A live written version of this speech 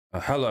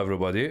Hello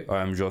everybody,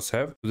 I am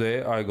Joseph.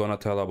 Today I gonna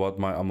tell about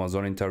my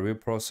Amazon interview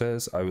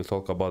process. I will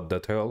talk about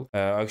detail.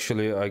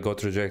 Actually, I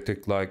got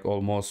rejected like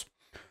almost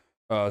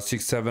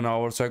 6-7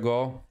 hours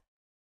ago,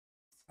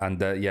 and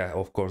yeah,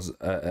 of course,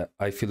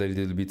 I feel a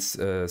little bit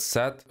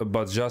sad,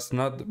 but just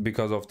not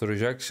because of the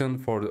rejection.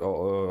 For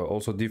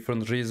also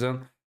different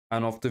reason.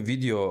 And of the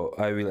video,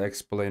 I will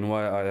explain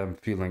why I am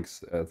feeling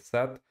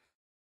sad.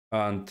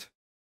 And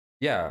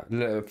yeah,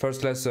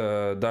 first let's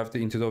dive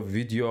into the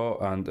video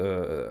and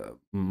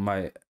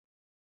my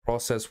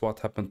process what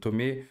happened to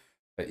me.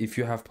 If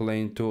you have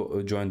plan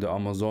to join the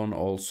Amazon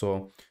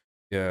also,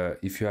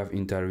 if you have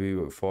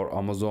interview for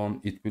Amazon,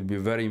 it will be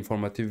very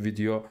informative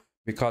video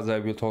because I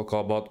will talk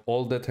about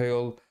all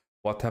detail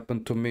what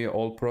happened to me,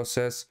 all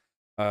process.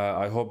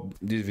 I hope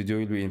this video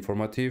will be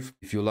informative.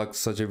 If you like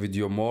such a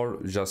video more,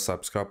 just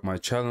subscribe my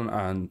channel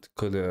and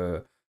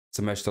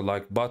smash the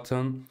like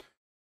button.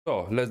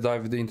 So let's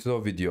dive into the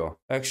video.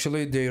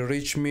 Actually, they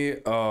reached me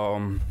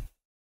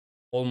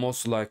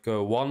almost like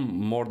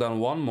more than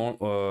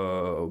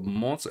 1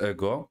 month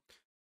ago,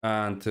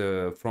 and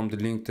from the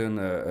LinkedIn,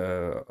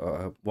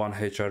 one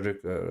HR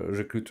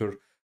recruiter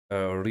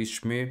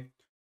reached me,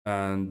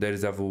 and there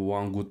is a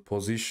one good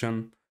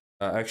position.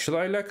 Actually,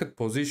 I like that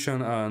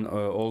position, and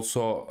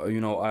also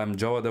I'm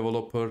Java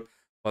developer,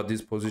 but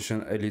this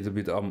position a little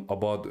bit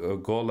about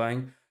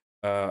Golang.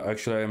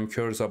 Actually, I am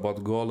curious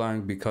about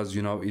Golang because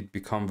it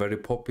become very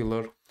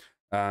popular,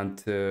 and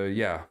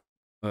yeah,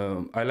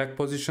 I like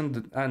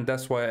position, and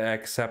that's why I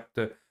accept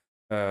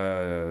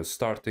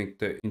starting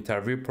the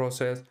interview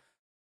process.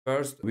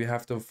 First, we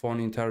have the phone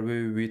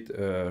interview with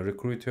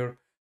recruiter.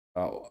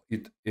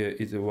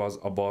 It was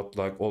about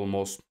like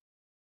almost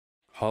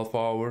half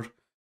hour,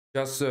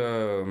 just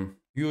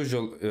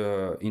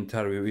usual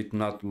interview. It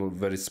not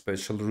very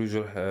special,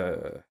 usual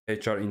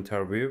HR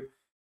interview.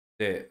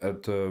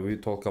 We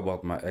talk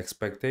about my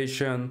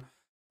expectation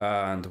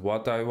and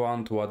what I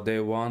want, what they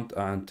want,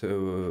 and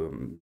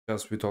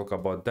just we talk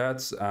about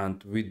that,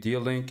 and we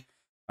dealing.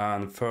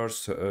 And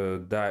first,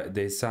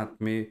 they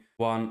sent me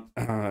one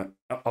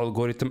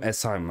algorithm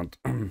assignment.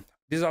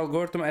 This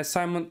algorithm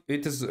assignment,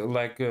 it is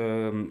like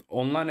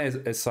online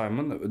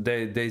assignment.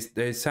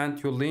 They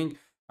sent you link,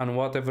 and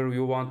whatever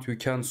you want you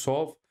can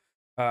solve.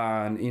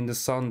 And in the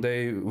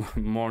Sunday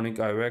morning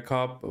I wake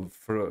up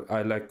for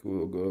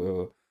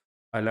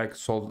I like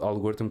solve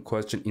algorithm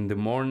question in the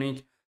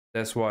morning.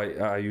 That's why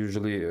I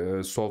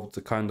usually solve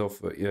the kind of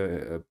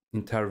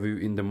interview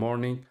in the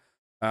morning.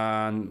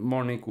 And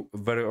morning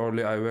very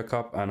early I wake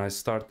up and I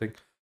started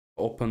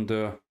open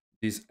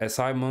this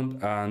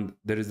assignment, and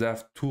there is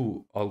that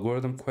two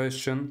algorithm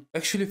question.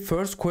 Actually,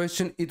 first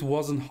question, it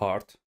wasn't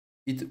hard.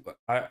 It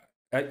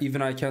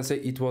even I can say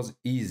it was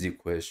easy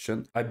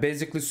question. I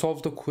basically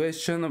solved the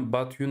question,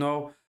 but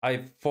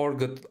I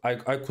forgot,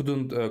 I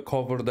couldn't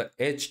cover the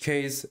edge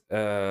case,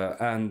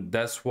 and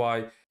that's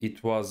why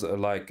it was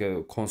like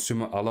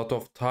consume a lot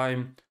of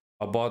time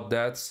about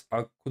that.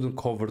 I couldn't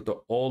cover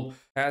the all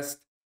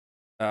test,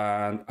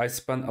 and I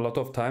spent a lot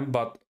of time,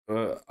 but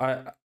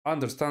I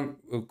understand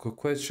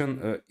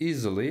question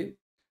easily,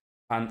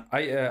 and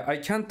I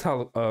can't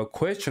tell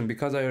question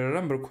because I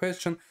remember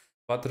question,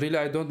 but really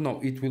I don't know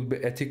it will be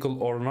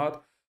ethical or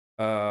not.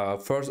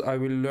 First I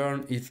will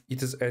learn if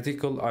it is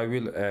ethical. I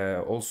will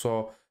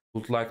also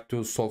would like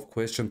to solve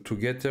question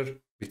together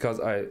because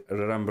I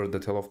remember the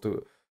tell of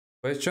the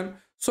question.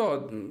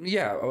 So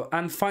yeah,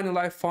 and finally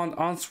I found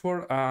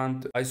answer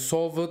and I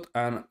solved it,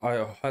 and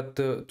I had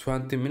the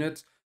 20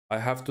 minutes. I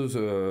have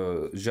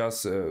to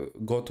just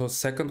go to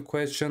second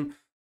question,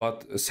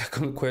 but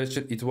second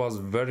question, it was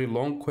very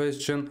long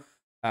question,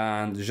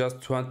 and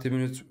just 20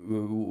 minutes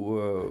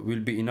will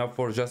be enough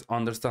for just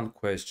understand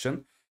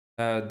question.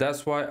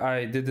 That's why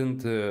I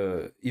didn't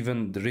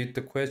even read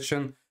the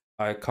question.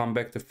 I come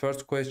back to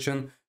first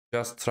question,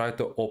 just try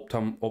to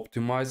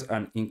optimize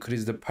and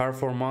increase the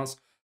performance,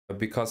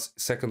 because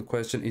second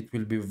question it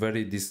will be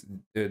very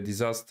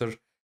disaster.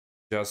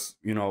 Just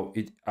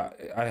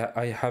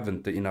I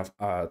haven't enough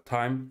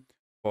time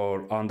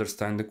for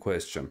understand the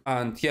question.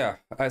 And yeah,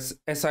 as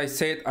I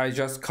said, I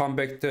just come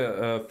back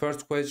to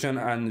first question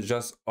and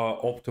just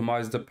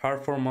optimize the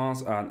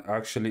performance, and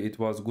actually it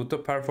was good the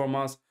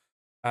performance,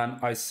 and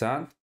I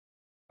sent.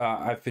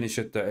 I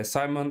finished the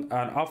assignment,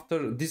 and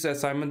after this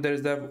assignment there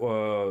is that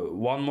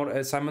one more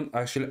assignment.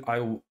 Actually,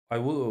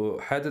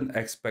 hadn't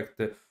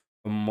expected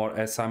more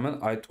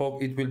assignment. I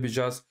thought it will be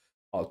just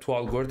two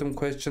algorithm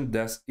question,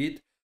 that's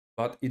it,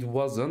 but it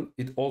wasn't.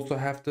 It also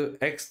have the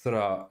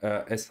extra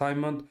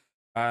assignment,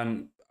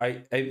 and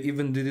I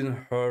even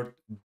didn't heard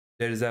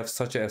there is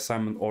such an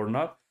assignment or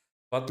not.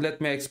 But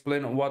let me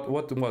explain what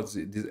was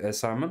this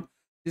assignment.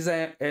 This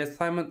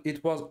assignment,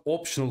 it was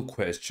optional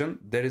question.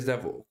 There is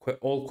that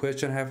all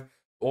question have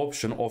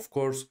option, of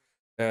course.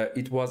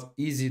 It was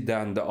easy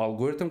than the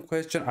algorithm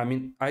question. I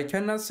mean, I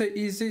cannot say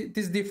easy, it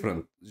is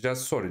different,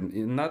 just sorry,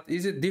 not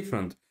easy,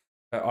 different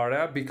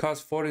area,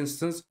 because for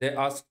instance they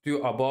asked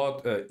you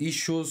about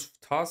issues,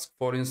 task,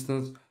 for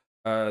instance.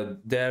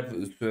 They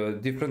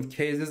have different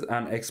cases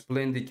and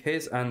explain the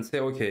case and say,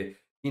 okay,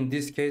 In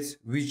this case,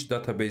 which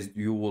database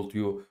you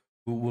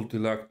would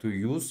like to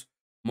use?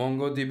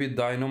 MongoDB,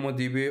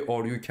 DynamoDB,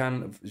 or you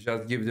can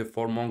just give the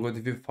for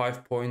MongoDB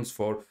 5 points,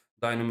 for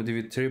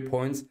DynamoDB 3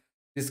 points.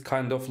 This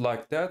kind of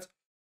like that.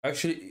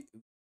 Actually,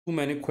 too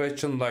many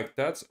questions like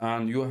that,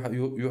 and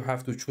you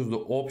have to choose the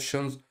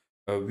options,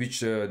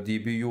 which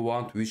DB you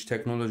want, which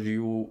technology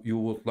you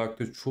would like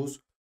to choose.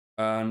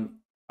 And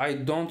I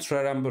don't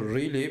remember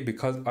really,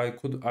 because I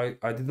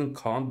didn't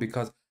count,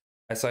 because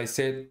as I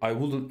said, I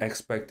wouldn't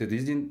expect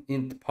this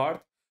in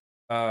part.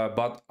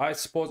 But I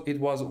suppose it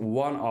was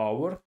 1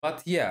 hour.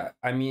 But yeah,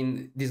 I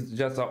mean, this is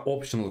just an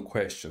optional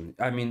question.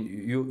 I mean,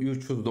 you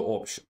choose the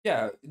option.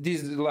 Yeah,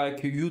 this is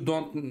like, you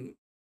don't,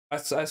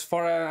 as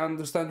far as I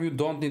understand, you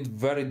don't need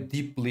very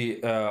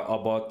deeply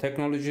about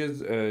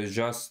technologies.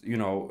 Just,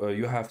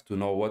 you have to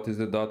know what is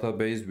the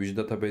database, which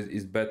database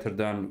is better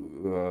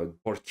than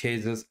for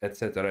cases,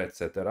 etc.,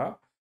 etc.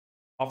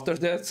 After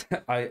that,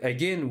 I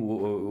again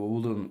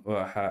wouldn't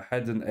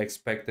had an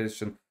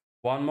expectation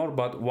one more,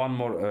 but one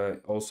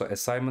more also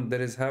assignment there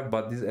is have.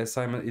 But this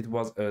assignment, it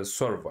was a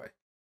survey.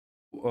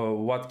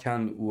 What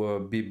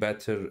can be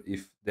better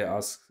if they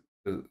ask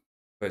the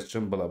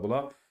question, blah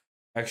blah.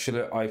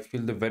 Actually, I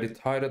feel very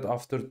tired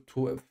after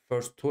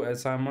first two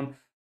assignment.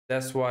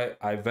 That's why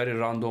I very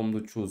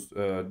randomly choose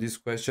this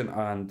question,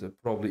 and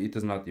probably it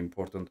is not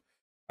important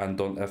and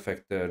don't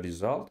affect the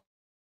result.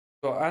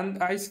 So,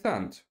 and I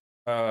stand.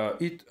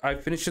 I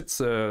finished it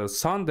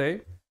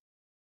Sunday,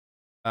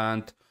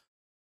 and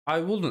I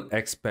wouldn't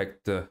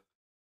expect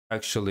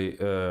actually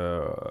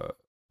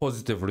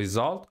positive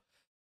result,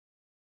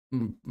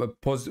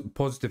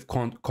 positive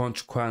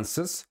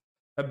consequences,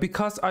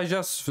 because I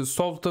just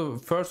solved the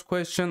first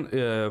question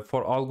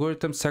for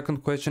algorithm,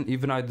 second question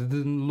even I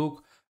didn't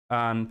look,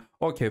 and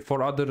okay,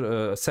 for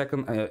other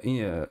second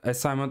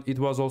assignment it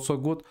was also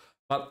good,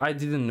 but I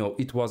didn't know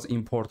it was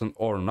important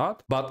or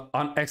not. But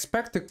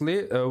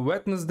unexpectedly,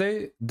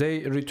 Wednesday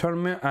they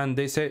return me and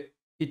they say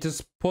it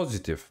is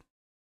positive.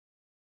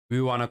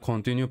 We want to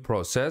continue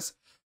process.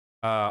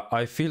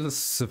 I feel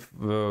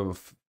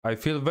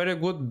very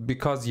good,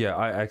 because yeah,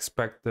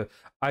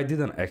 I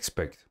didn't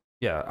expect.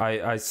 Yeah,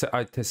 I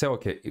say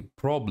okay,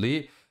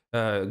 probably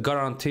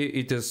guarantee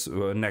it is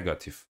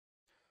negative.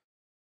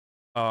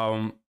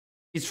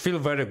 It feel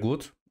very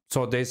good.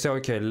 So they say,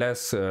 okay,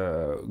 let's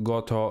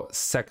go to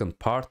second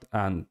part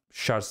and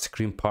share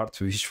screen part,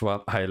 which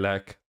one I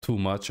like too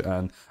much,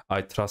 and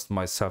I trust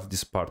myself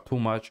this part too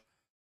much.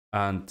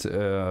 And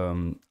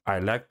I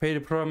like pair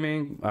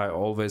programming. I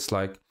always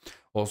like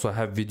also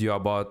have video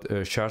about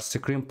share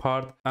screen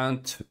part.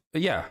 And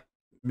yeah,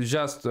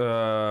 just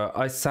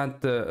I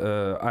sent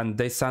and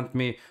they sent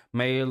me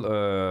mail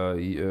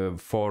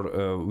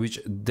for which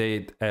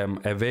date am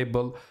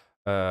available,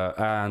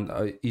 and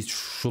it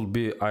should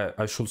be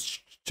I should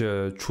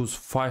choose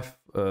 5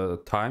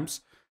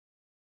 times.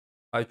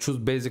 I choose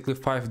basically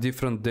 5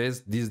 different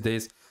days. These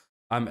days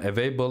I'm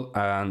available,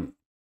 and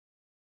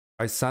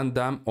I sent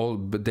them all,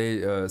 but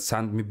they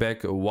sent me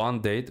back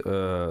one date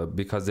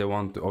because they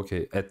want,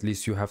 okay, at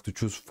least you have to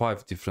choose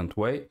 5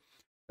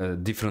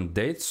 different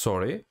dates,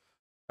 sorry.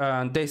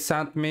 And they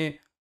sent me,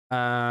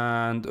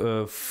 and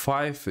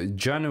 5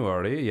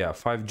 January, yeah,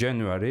 5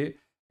 January,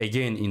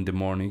 again in the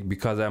morning,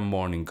 because I'm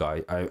morning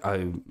guy.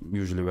 I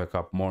usually wake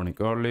up morning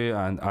early,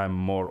 and I'm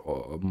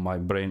more, my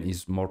brain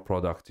is more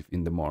productive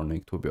in the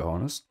morning, to be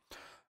honest.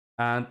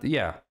 And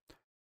yeah,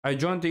 I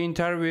joined the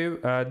interview.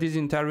 This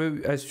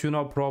interview, as you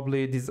know,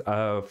 probably this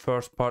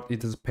first part,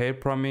 it is pair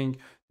programming.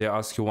 They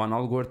ask you one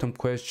algorithm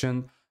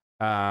question,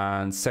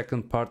 and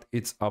second part,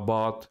 it's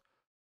about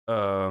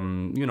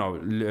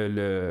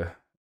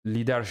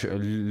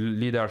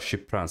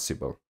leadership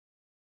principle.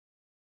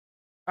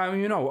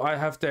 I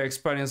have the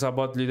experience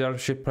about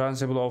leadership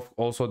principle. Of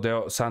also,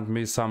 they sent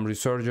me some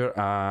researcher,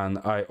 and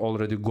I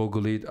already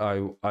Google it.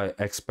 I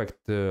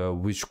expect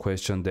which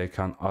question they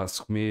can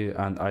ask me,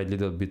 and I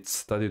little bit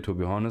study, to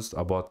be honest,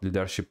 about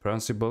leadership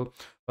principle.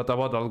 But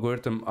about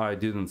algorithm, I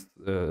didn't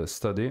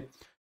study,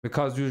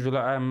 because usually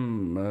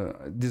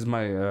this is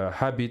my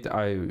habit.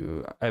 I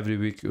every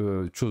week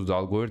choose the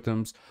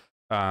algorithms,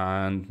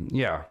 and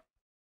yeah.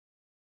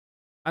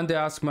 And they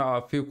asked me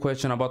a few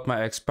questions about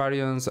my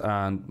experience,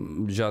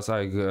 and just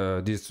like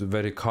this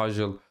very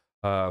casual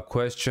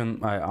question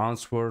I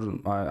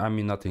answered. I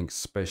mean, nothing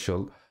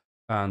special.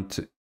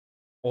 And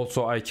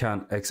also I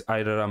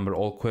remember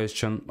all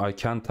question, I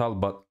can tell,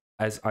 but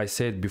as I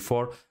said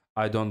before,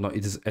 I don't know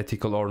it is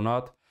ethical or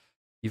not.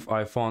 If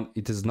I found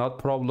it is not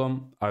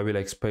problem, I will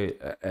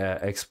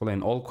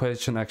explain all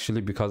question actually,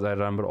 because I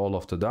remember all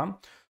of them.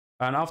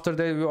 And after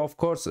they will, of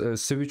course,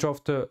 switch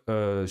off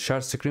the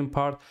share screen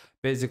part.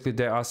 Basically,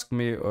 they ask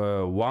me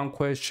one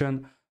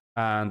question,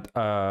 and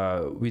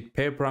with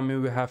pair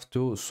programming, we have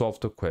to solve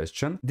the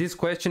question. This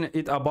question,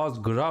 it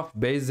about graph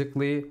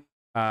basically,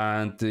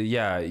 and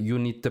yeah, you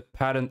need the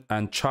parent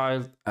and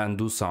child and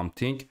do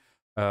something.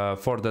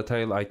 For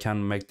detail, I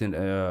can make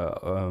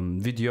the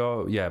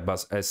video. Yeah,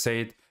 but as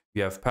said,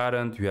 you have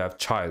parent, you have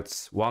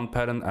childs, one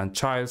parent and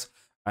childs,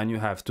 and you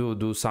have to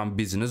do some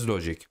business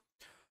logic.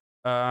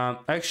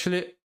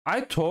 Actually,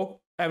 I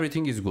talk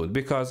everything is good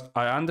because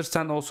I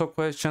understand also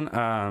question.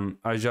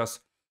 I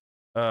just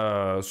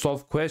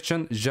solve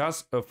question.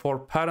 Just for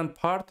parent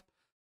part,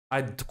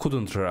 I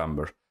couldn't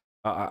remember.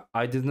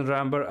 I didn't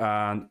remember,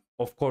 and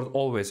of course,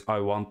 always I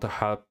want to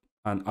help,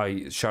 and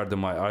I shared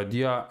my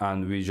idea,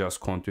 and we just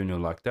continue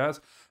like that.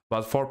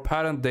 But for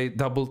parent, they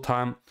double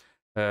time,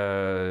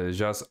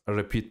 just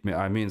repeat me.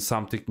 I mean,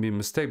 something me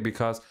mistake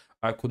because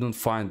I couldn't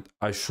find.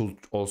 I should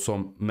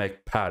also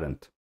make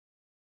parent,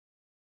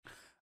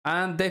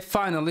 and they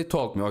finally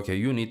told me, okay,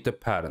 you need the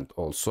parent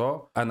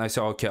also, and I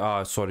said,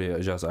 okay,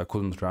 sorry, just I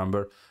couldn't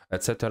remember,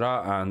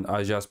 etc. And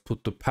I just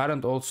put the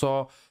parent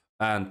also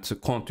and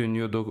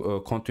continue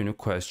the continue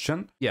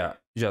question. Yeah,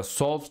 just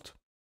solved.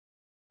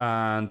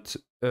 And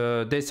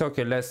they said,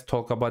 okay, let's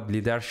talk about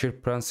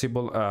leadership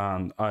principle.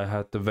 And I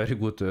had a very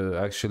good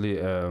actually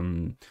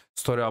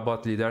story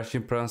about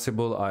leadership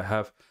principle. I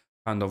have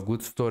kind of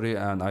good story,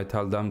 and I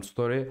tell them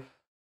story.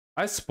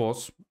 I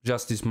suppose,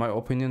 just is my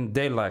opinion,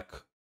 they like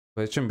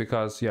question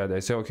because yeah,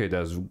 they say, okay,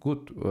 that's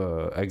good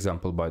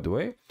example, by the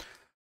way.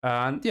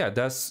 And yeah,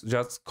 that's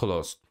just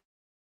closed.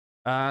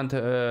 And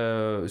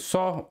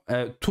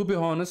to be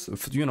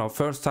honest, you know,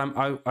 first time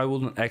I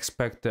wouldn't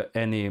expect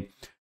any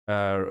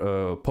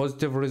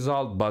positive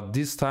result, but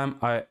this time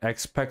I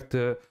expect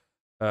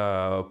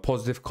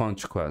positive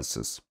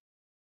consequences.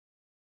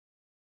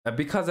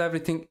 Because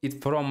everything,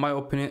 it from my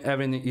opinion,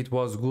 everything it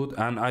was good,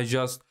 and I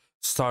just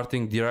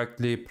starting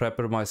directly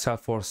prepare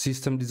myself for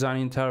system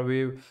design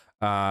interview.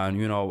 And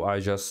you know, I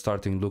just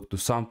starting look to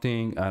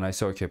something, and I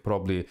say, okay,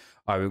 probably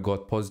I will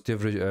got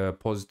positive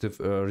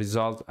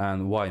result,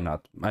 and why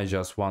not? I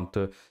just want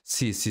to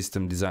see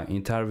system design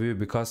interview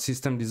because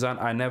system design,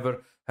 I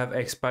never have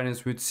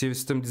experience with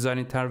system design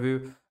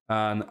interview,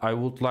 and I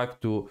would like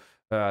to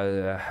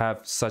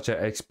have such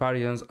an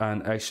experience,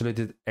 and actually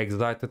it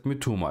excited me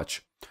too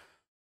much.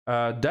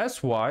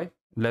 That's why,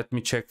 let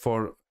me check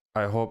for,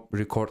 I hope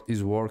record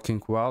is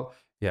working well.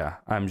 Yeah,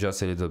 I'm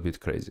just a little bit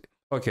crazy.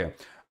 Okay.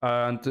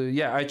 And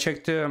yeah, I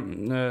checked.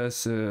 I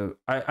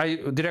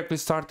directly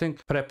starting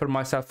prepare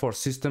myself for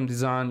system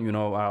design. You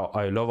know,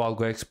 I love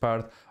Algo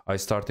Expert. I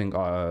starting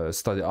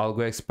study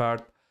Algo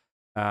Expert,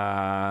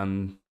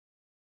 and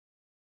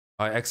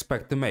I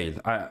expect the mail.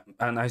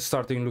 I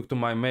starting look to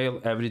my mail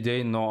every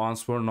day. No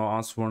answer, no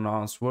answer, no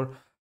answer,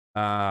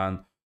 and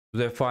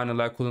today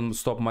finally I couldn't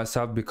stop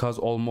myself because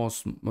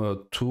almost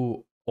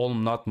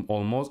not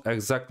almost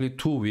exactly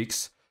 2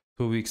 weeks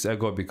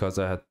ago, because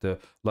I had the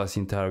last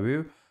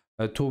interview.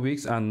 2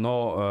 weeks and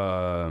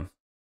no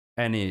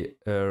any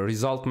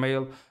result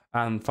mail.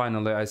 And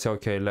finally I say,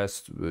 okay,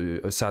 let's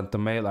send the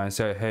mail and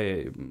say,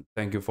 hey,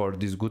 thank you for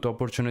this good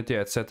opportunity,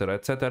 etc,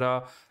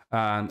 etc.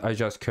 And I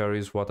just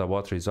curious what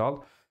about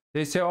result.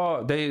 They say,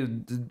 oh, they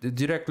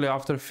directly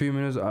after a few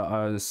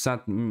minutes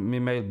sent me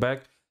mail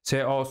back,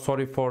 say, oh,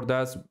 sorry for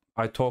that,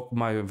 I talked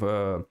my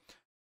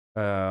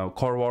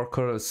core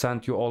worker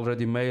sent you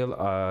already mail,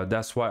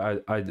 that's why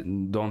I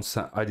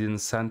didn't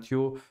send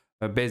you.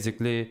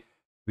 Basically,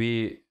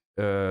 we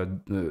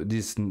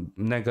this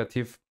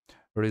negative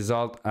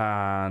result,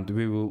 and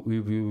we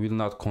will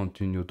not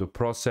continue the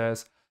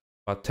process,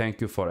 but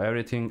thank you for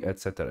everything,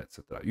 etc,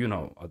 etc, you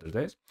know, other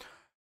days.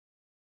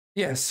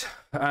 Yes,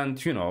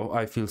 and you know,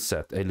 I feel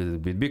sad a little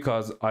bit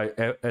because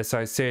as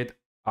I said,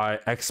 I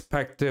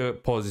expect the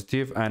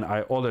positive, and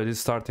I already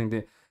starting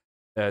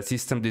the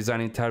system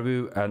design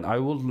interview, and I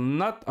will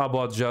not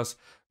about just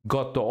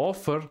got the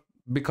offer,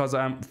 because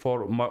I'm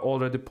for my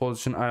already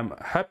position, I'm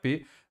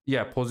happy.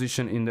 Yeah,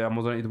 position in the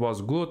Amazon, it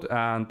was good.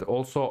 And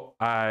also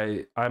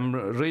I'm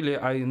really,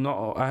 I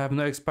know I have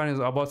no experience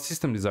about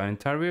system design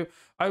interview.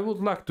 I would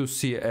like to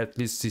see at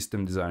least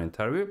system design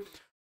interview,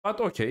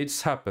 but okay,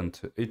 it's happened.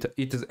 It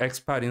is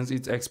experience,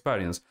 it's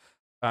experience.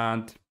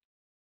 And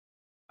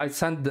I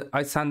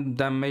sent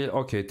them mail,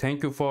 okay,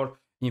 thank you for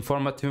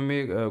informative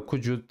me,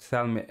 could you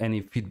tell me any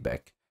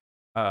feedback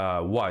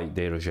why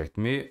they reject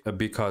me?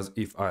 Because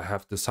if I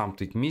have the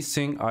something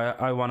missing,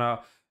 I wanna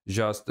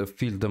just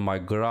fill my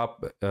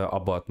grab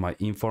about my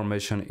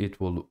information, it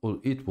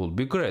will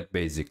be great.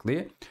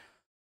 Basically,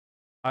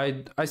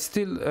 I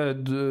still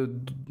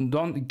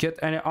don't get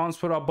any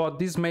answer about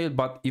this mail,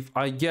 but if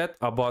I get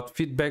about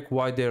feedback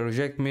why they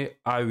reject me,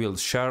 I will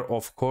share,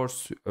 of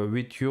course,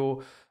 with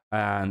you.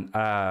 And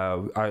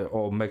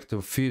I'll make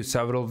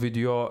several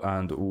video,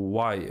 and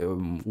why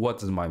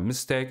what is my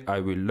mistake, I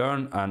will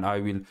learn, and I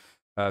will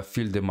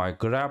fill my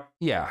grab,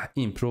 yeah,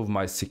 improve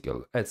my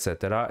skill,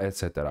 etc,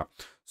 etc.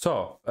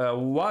 So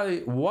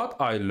what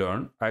I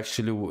learned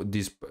actually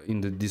this in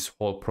this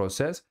whole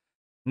process,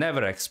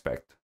 never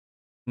expect,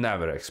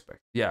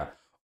 yeah,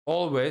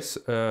 always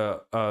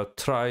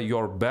try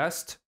your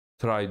best,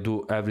 try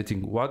do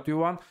everything what you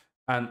want,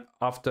 and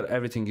after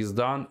everything is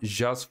done,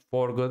 just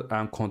forget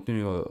and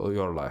continue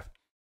your life.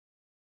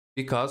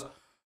 Because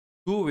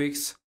 2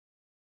 weeks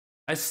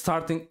I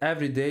starting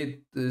every day,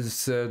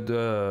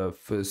 the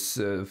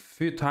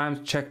few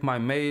times check my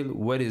mail,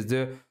 where is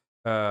the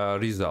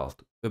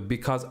result,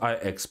 because I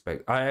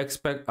expect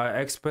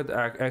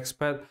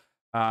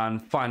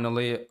And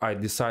finally I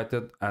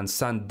decided and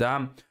sent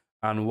them.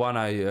 And when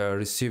I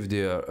received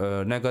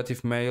the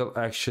negative mail,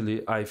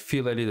 actually I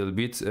feel a little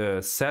bit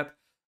sad.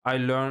 I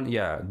learned,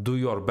 yeah, do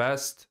your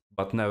best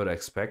but never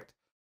expect.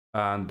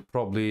 And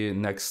probably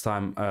next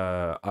time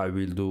I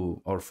will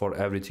do, or for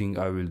everything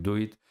I will do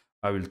it,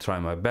 I will try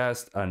my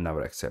best and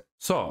never accept.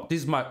 So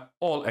this is my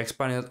all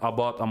experience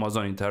about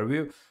Amazon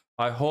interview.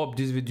 I hope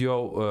this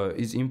video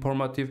is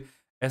informative.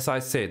 As I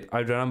said, I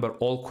remember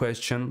all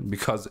question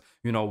because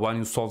you know when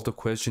you solve the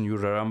question you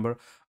remember.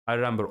 I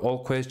remember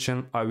all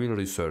question. I will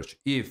research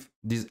if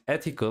this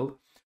ethical,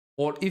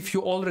 or if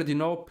you already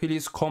know,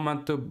 please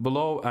comment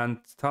below and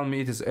tell me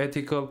it is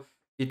ethical.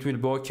 It will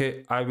be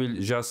okay. I will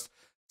just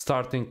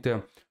starting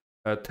the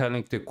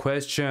telling the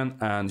question,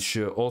 and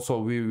also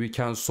we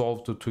can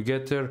solve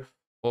together.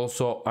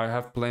 Also I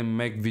have planned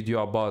make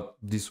video about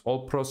this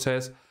whole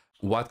process,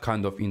 what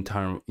kind of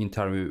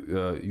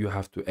interview you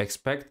have to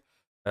expect.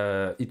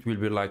 It will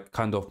be like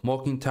kind of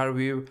mock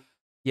interview.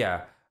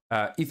 Yeah.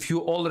 If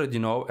you already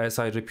know, as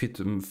I repeat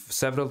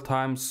several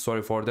times,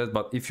 sorry for that,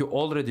 but if you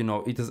already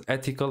know it is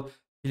ethical,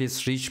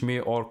 please reach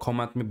me or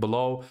comment me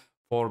below,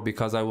 for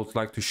because I would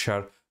like to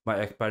share my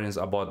experience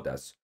about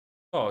that.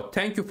 So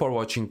thank you for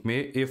watching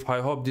me. If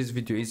I hope this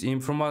video is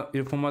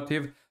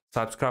informative,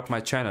 subscribe my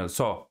channel.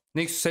 So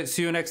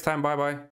see you next time. Bye bye.